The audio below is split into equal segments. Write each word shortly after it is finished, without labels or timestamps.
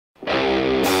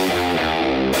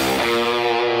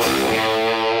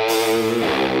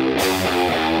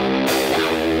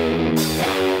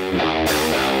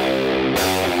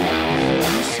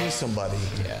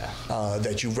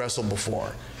that you've wrestled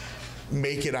before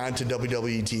make it onto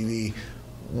WWE TV,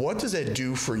 what does that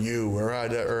do for you? Or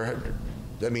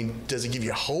I mean, does it give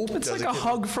you hope? It's like a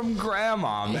hug from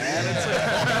grandma, man.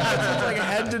 It's like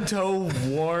head to toe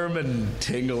warm and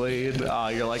tingly.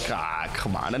 You're like,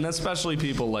 come on. And especially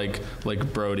people like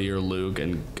Brody or Luke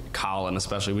and Colin,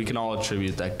 especially, we can all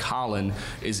attribute that Colin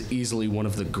is easily one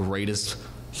of the greatest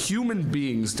human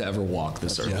beings to ever walk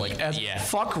this earth.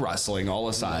 Fuck wrestling all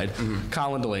aside,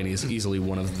 Colin Delaney is easily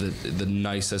one of the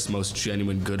nicest, most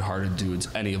genuine, good-hearted dudes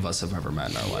any of us have ever met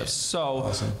in our lives.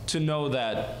 So to know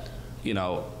that, you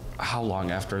know, how long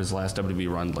after his last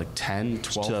WWE run? Like 10,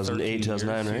 12, 2008,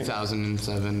 2009, right?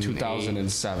 2007.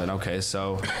 2007. Okay,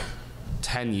 so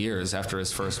 10 years after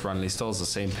his first run, and he still has the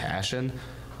same passion.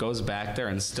 Goes back there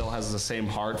and still has the same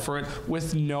heart for it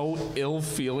with no ill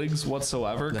feelings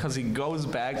whatsoever, because he goes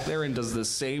back there and does the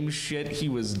same shit he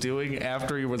was doing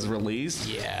after he was released.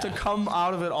 Yeah. To come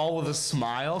out of it all with a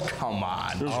smile, come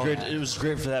on. It was great. It was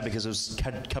great for that because it was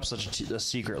kept such a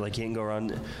secret. Like, you can go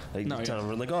around like telling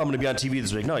everyone, like, oh, I'm going to be on TV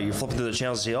this week. No, you're flipping through the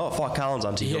channels and see, oh, fuck, Colin's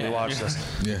on TV. Let me watch this.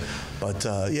 Yeah. But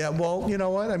well, you know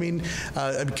what? I mean,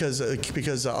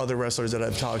 because other wrestlers that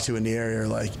I've talked to in the area are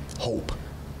like, hope.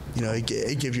 You know, it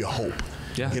gives you hope.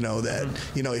 Yeah. You know that,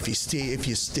 you know, if you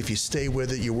stay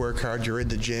with it, you work hard, you're in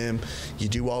the gym, you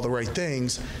do all the right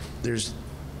things.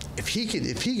 If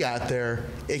he got there,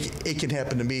 it can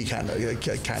happen to me kind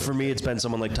of. For me, it's been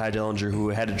someone like Ty Dillinger who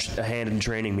had a hand in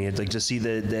training me. It's like to see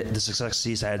the success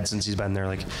he's had since he's been there.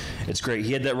 Like, it's great.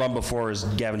 He had that run before as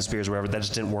Gavin Spears or whatever. That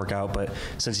just didn't work out. But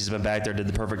since he's been back there, did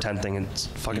the perfect 10 thing, and it's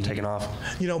fucking taken off.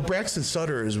 You know, Braxton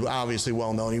Sutter is obviously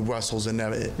well known. He wrestles in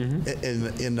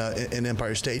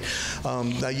Empire State.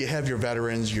 Now you have your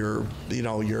veterans, your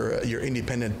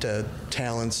independent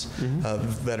talents,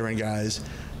 veteran guys.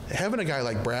 Having a guy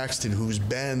like Braxton who's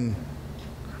been,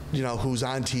 who's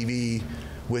on TV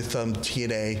with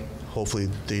TNA, hopefully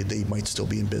they might still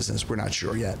be in business. We're not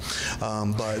sure yet.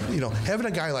 But, having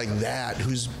a guy like that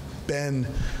who's been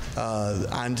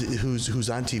who's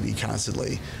on TV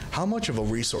constantly, how much of a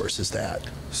resource is that?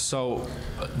 So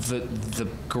the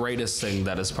greatest thing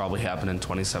that has probably happened in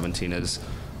 2017 is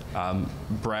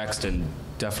Braxton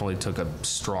definitely took a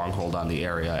stronghold on the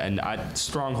area, and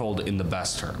stronghold in the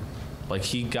best term. Like,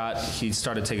 he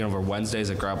started taking over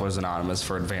Wednesdays at Grapplers Anonymous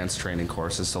for advanced training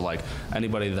courses. So, like,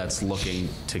 anybody that's looking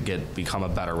to become a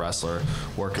better wrestler,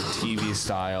 work a TV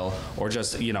style, or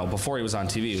just, before he was on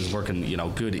TV, he was working,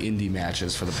 good indie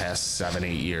matches for the past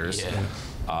 7-8 years. Yeah.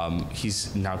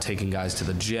 He's now taking guys to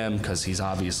the gym because he's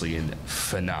obviously in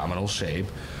phenomenal shape,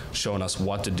 showing us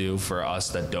what to do for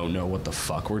us that don't know what the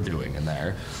fuck we're doing in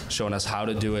there, showing us how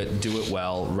to do it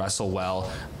well, wrestle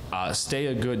well, stay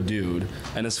a good dude.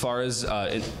 And as far as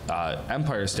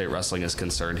Empire State Wrestling is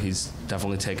concerned, he's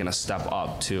definitely taken a step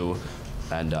up too.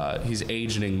 And he's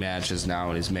agenting matches now,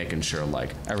 and he's making sure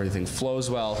like everything flows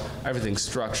well, everything's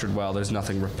structured well, there's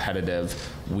nothing repetitive.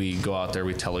 We go out there,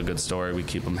 we tell a good story, we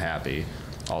keep them happy,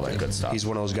 all that good stuff. He's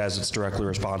one of those guys that's directly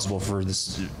responsible for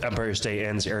this Empire State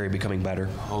and this area becoming better.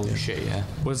 Holy shit, yeah.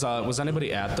 Was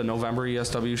anybody at the November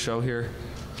ESW show here?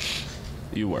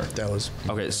 You were. That was.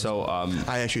 Okay, so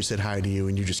I actually said hi to you,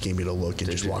 and you just gave me the look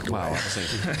and just walked away. Wow,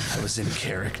 I was in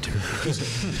character.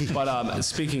 But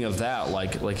speaking of that,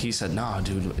 like he said, nah,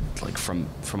 dude, like from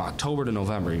October to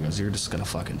November, he goes, you're just gonna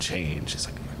fucking change. He's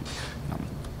like,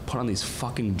 put on these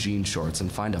fucking jean shorts and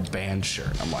find a band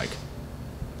shirt. I'm like,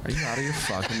 are you out of your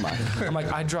fucking mind? I'm like,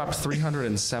 I dropped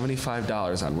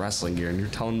 $375 on wrestling gear, and you're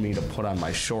telling me to put on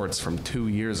my shorts from 2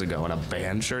 years ago and a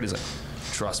band shirt? He's like,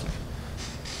 trust me.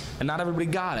 And not everybody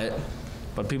got it,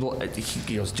 but people,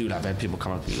 he goes, dude, I've had people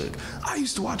come up to me like, I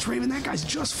used to watch Raven, that guy's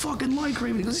just fucking like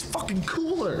Raven. He goes, he's fucking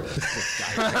cooler.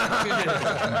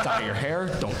 Dye your hair,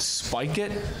 don't spike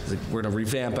it. He's like, we're gonna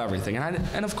revamp everything.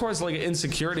 And of course, like,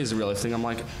 insecurity is a real thing. I'm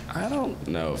like, I don't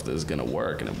know if this is gonna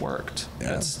work, and it worked.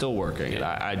 Yeah. It's still working, and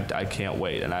I can't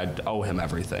wait, and I owe him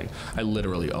everything. I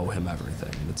literally owe him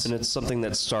everything. And it's something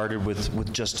that started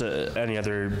with just any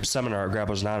other seminar at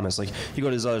Grapplers Anonymous. Like, you go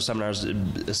to these other seminars,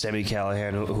 Sammy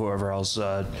Callahan, whoever else,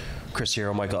 Chris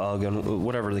Hero, Michael Elgin,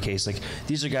 whatever the case. Like,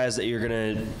 these are guys that you're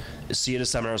gonna see at a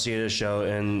seminar, see at a show,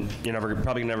 and you're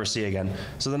probably never see again.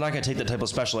 So they're not gonna take that type of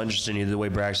special interest in you the way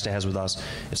Braxton has with us.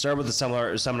 It started with the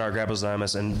seminar at Grapplers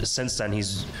Anonymous, and since then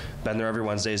he's been there every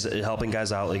Wednesday helping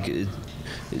guys out. Like,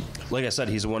 like I said,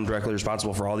 he's the one directly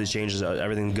responsible for all these changes,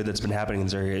 everything good that's been happening in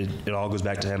this area. It all goes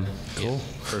back to him. Cool.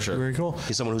 For sure. Very cool.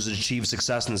 He's someone who's achieved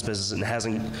success in this business and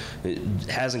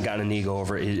hasn't gotten an ego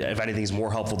over it. If anything, he's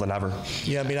more helpful than ever.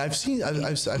 Yeah, I mean, I've seen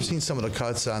some of the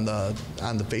cuts on the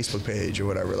Facebook page or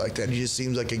whatever like that. He just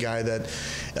seems like a guy that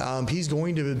he's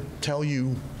going to tell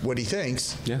you what he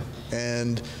thinks. Yeah.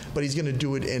 But he's going to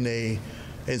do it in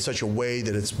such a way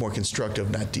that it's more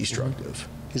constructive, not destructive.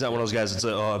 He's not one of those guys that's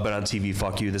oh, I've been on TV,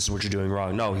 fuck you, this is what you're doing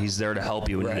wrong. No, he's there to help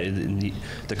you. Right. And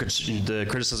the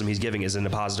criticism he's giving is in a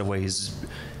positive way. He's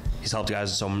helped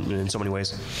guys in so many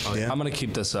ways. Yeah. I'm gonna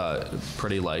keep this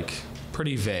pretty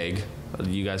vague.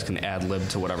 You guys can ad lib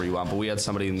to whatever you want. But we had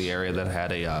somebody in the area that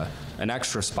had an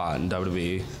extra spot in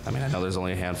WWE. I mean, I know there's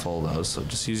only a handful of those, so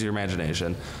just use your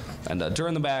imagination. And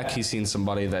during the back, he's seen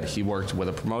somebody that he worked with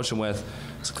a promotion with.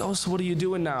 He's like, oh, so what are you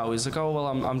doing now? He's like, oh, well,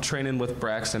 I'm training with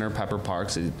Braxton or Pepper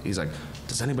Parks. He's like,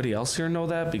 does anybody else here know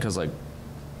that? Because, like,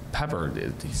 Pepper,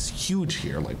 he's huge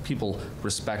here. Like, people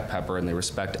respect Pepper, and they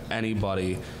respect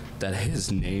anybody that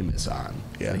his name is on.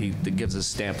 Yeah. And he gives a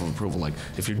stamp of approval. Like,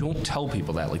 if you don't tell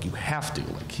people that, like, you have to.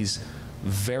 Like, he's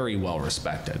very well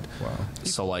respected. Wow.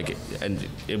 So like,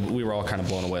 we were all kind of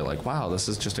blown away. Like, wow, this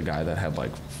is just a guy that had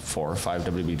like 4 or 5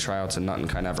 WWE tryouts and nothing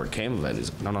kind of ever came of it.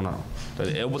 He's like, no.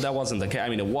 That wasn't the case. I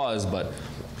mean, it was, but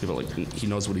people are like, he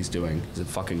knows what he's doing. He's in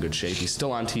fucking good shape. He's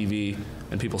still on TV,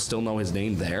 and people still know his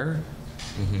name there.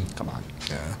 Mm-hmm. Come on.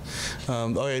 Yeah.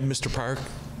 Okay, Mr. Park.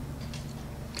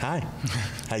 Hi.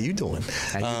 How you doing?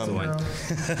 How you doing?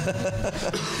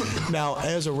 Now,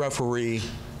 as a referee,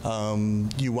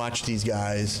 you watch these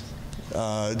guys.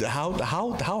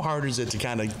 How hard is it to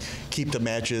kind of keep the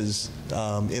matches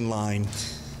in line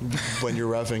when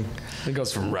you're reffing? It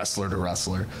goes from wrestler to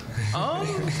wrestler.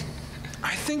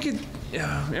 I think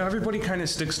everybody kind of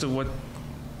sticks to what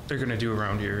they're gonna do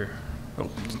around here.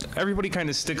 Everybody kind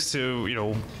of sticks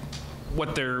to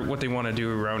what they want to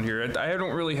do around here. I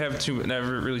don't really have too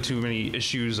many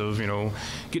issues of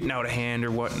getting out of hand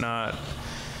or whatnot.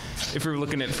 If we're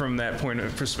looking at it from that point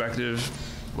of perspective,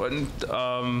 but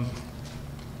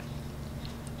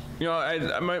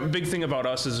my big thing about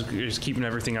us is keeping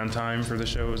everything on time for the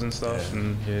shows and stuff,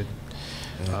 and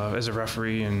as a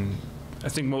referee, and I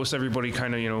think most everybody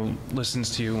kind of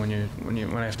listens to you when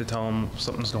I have to tell them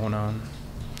something's going on.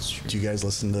 Do you guys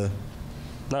listen to?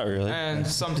 Not really. And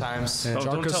sometimes. He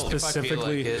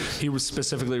was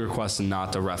specifically requesting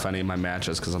not to ref any of my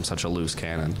matches because I'm such a loose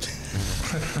cannon.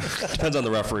 Depends on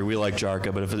the referee. We like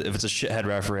Jarka, but if it's a shithead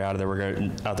referee out there, we're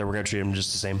gonna treat him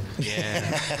just the same.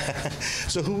 Yeah.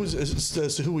 So who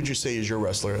would you say is your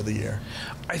wrestler of the year?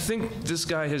 I think this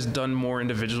guy has done more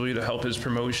individually to help his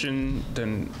promotion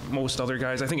than most other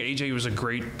guys. I think AJ was a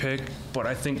great pick, but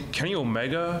I think Kenny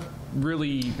Omega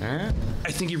really,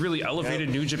 I think he really elevated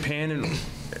New Japan and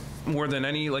more than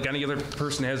any other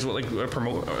person has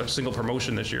a single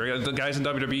promotion this year. The guys in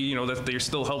WWE, that they're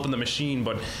still helping the machine,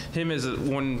 but him as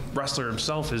one wrestler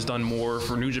himself has done more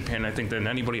for New Japan, I think, than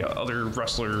anybody other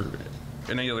wrestler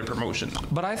in any other promotion.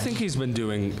 But I think he's been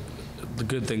doing the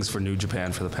good things for New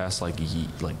Japan for the past like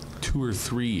 2 or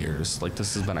 3 years. Like,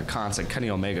 this has been a constant. Kenny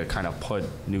Omega kind of put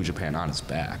New Japan on his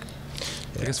back.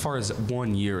 Like, as far as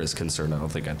 1 year is concerned, I don't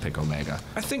think I'd pick Omega.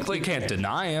 I think you can't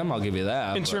deny him. I'll give you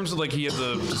that. In terms of he had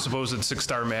the supposed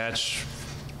 6-star match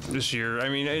this year. I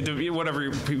mean,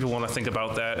 whatever people want to think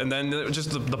about that, and then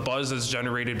just the buzz that's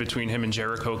generated between him and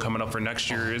Jericho coming up for next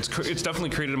year. It's definitely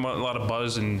created a lot of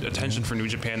buzz and attention for New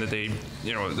Japan that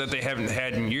they haven't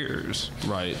had in years.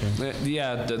 Right.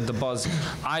 Yeah. The buzz.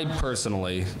 I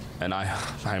personally, and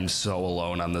I'm so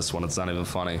alone on this one. It's not even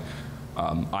funny.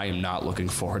 I am not looking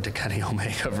forward to Kenny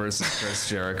Omega versus Chris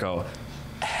Jericho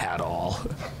at all.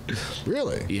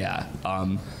 Really? Yeah.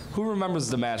 Who remembers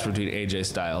the match between AJ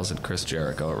Styles and Chris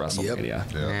Jericho at WrestleMania?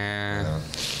 Yep. Yeah.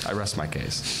 I rest my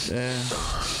case. Yeah.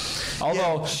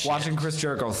 Although, watching Chris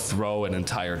Jericho throw an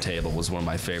entire table was one of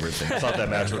my favorite things. I thought that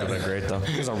match would have been great, though.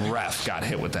 Because a ref got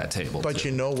hit with that table. But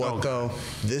you know what, though?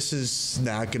 This is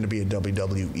not going to be a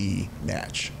WWE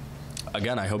match.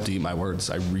 Again, I hope to eat my words.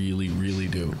 I really, really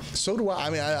do. So do I. I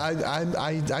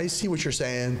mean, I see what you're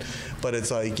saying, but it's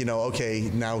like,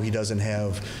 okay, now he doesn't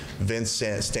have Vince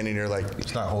standing there like,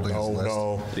 he's not holding his list.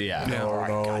 No, yeah, no,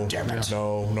 no, God damn it.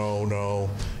 no.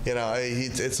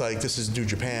 It's like, this is New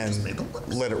Japan.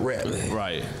 Let it rip.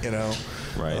 Right.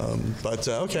 Right. But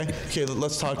okay,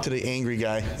 let's talk to the angry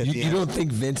guy at the end. You don't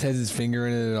think Vince has his finger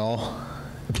in it at all?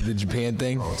 The Japan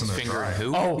thing? His finger in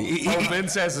who? Oh,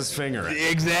 Vince has his finger in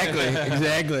it.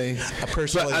 Exactly.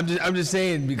 Personally, but I'm just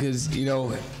saying because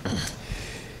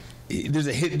there's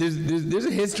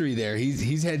a history there.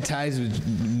 He's had ties with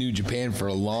New Japan for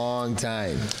a long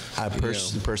time.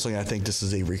 Personally, I think this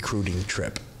is a recruiting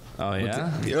trip. Oh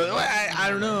yeah. I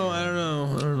don't know.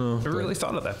 I really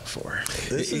thought of that before.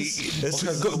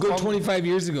 Go 25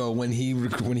 years ago when he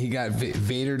got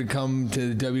Vader to come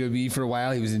to the WWE for a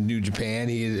while. He was in New Japan.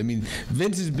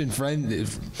 Vince has been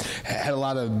had a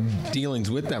lot of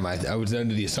dealings with them. I was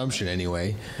under the assumption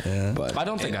anyway. Yeah. But I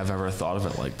don't think I've ever thought of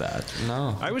it like that.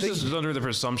 No. I was just under the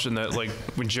presumption that like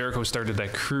when Jericho started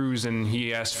that cruise and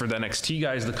he asked for the NXT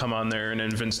guys to come on there, and then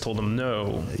Vince told him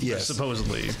no. Yes.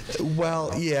 Supposedly.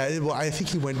 Well, yeah. Well, I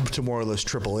think he went to more or less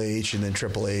Triple H, and then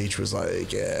Triple H was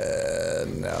like,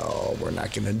 no, we're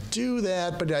not going to do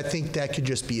that. But I think that could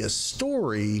just be a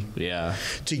story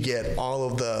to get all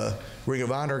of the Ring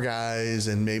of Honor guys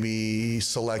and maybe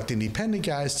select independent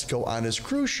guys to go on his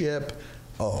cruise ship.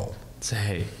 Oh. Say,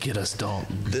 hey, get us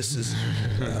Dalton. This is,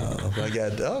 I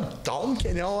got Dalton.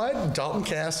 You know what? Dalton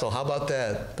Castle. How about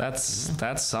that?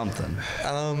 That's something.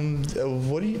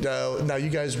 What do you now?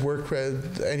 You guys work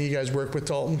with? Any of you guys work with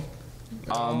Dalton?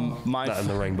 Not in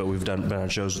the ring, but we've been on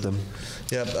shows with them.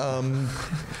 Yep.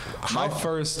 My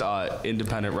first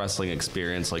independent wrestling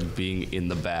experience, like being in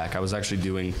the back, I was actually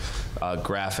doing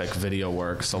graphic video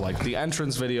work. So like the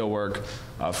entrance video work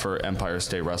for Empire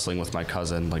State Wrestling with my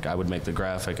cousin, like I would make the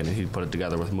graphic and he'd put it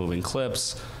together with moving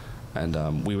clips,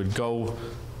 and we would go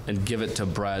and give it to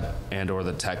Brett and or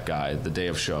the tech guy the day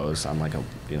of shows on like a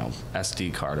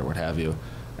SD card or what have you.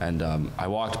 And I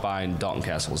walked by and Dalton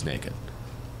Castle was naked.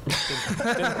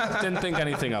 Didn't think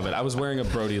anything of it. I was wearing a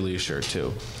Brody Lee shirt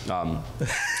too. So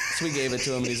we gave it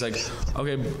to him, and he's like,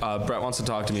 "Okay, Brett wants to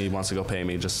talk to me. He wants to go pay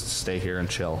me. Just stay here and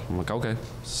chill." I'm like, "Okay."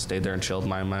 Stayed there and chilled,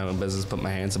 mind my own business. Put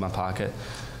my hands in my pocket.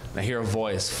 And I hear a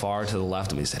voice far to the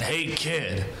left of me. He said, "Hey,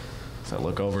 kid." So I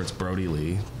look over. It's Brody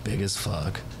Lee, big as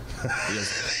fuck. He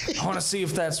goes, "I want to see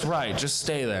if that's right. Just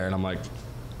stay there." And I'm like,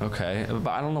 okay,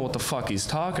 but I don't know what the fuck he's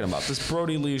talking about. This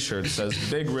Brody Lee shirt says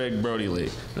Big Rig Brody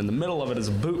Lee. And in the middle of it is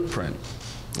a boot print.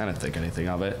 I didn't think anything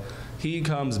of it. He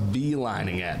comes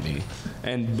beelining at me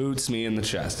and boots me in the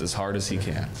chest as hard as he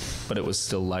can. But it was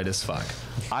still light as fuck.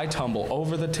 I tumble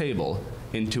over the table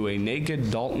into a naked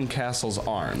Dalton Castle's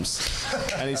arms.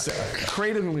 And he's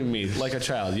cradling me like a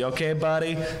child. "You okay,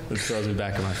 buddy?" And throws me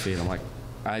back on my feet. I'm like,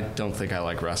 I don't think I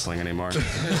like wrestling anymore.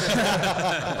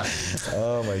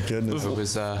 Oh my goodness!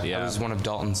 I was one of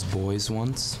Dalton's boys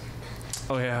once.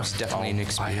 Oh yeah, it's definitely an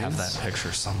experience. I have that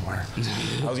picture somewhere.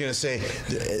 I was gonna say,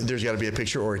 there's got to be a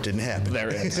picture, or it didn't happen. There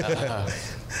it is.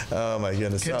 Oh my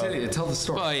goodness! Continue. Tell the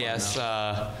story. Well, yes.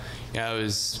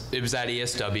 It was at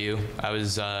ESW. I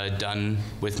was done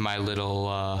with my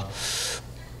little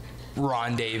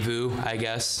rendezvous, I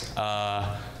guess.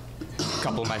 A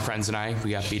couple of my friends and I,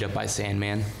 we got beat up by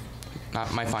Sandman.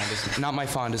 Not my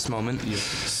fondest moment.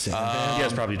 Sandman. You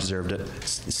guys probably deserved it.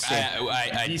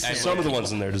 Some of the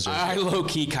ones in there deserved it. I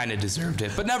low-key kind of deserved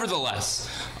it, but nevertheless.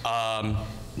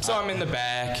 So I'm in the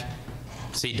back.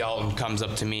 See Dalton comes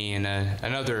up to me and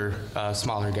another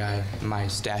smaller guy, my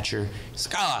stature. He's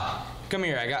like, come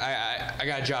here. I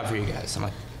got a job for you guys. I'm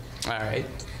like, all right.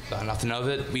 Thought nothing of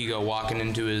it. We go walking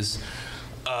into his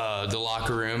the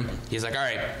locker room. He's like, all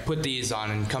right, put these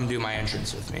on and come do my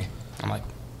entrance with me. I'm like,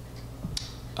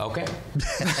 okay.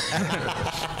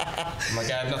 I'm like,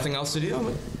 I have nothing else to do.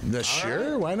 I'm like,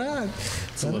 sure, why not?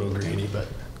 It's a little greedy, but.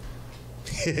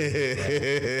 Shitty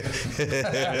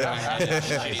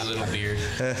little beard.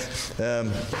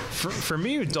 For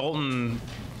me,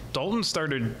 Dalton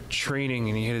started training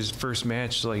and he had his first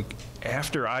match like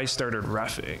after I started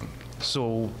reffing.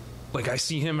 So like I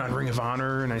see him on Ring of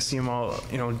Honor and I see him all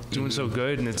doing so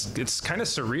good, and it's kind of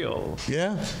surreal.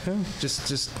 Yeah.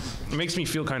 Just makes me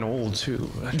feel kind of old too.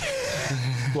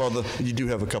 Well, you do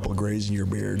have a couple of grays in your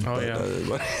beard. Oh,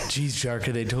 but, Geez,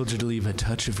 Jarka, they told you to leave a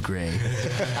touch of gray.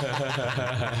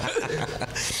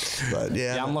 But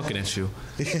yeah. Yeah, I'm looking at you.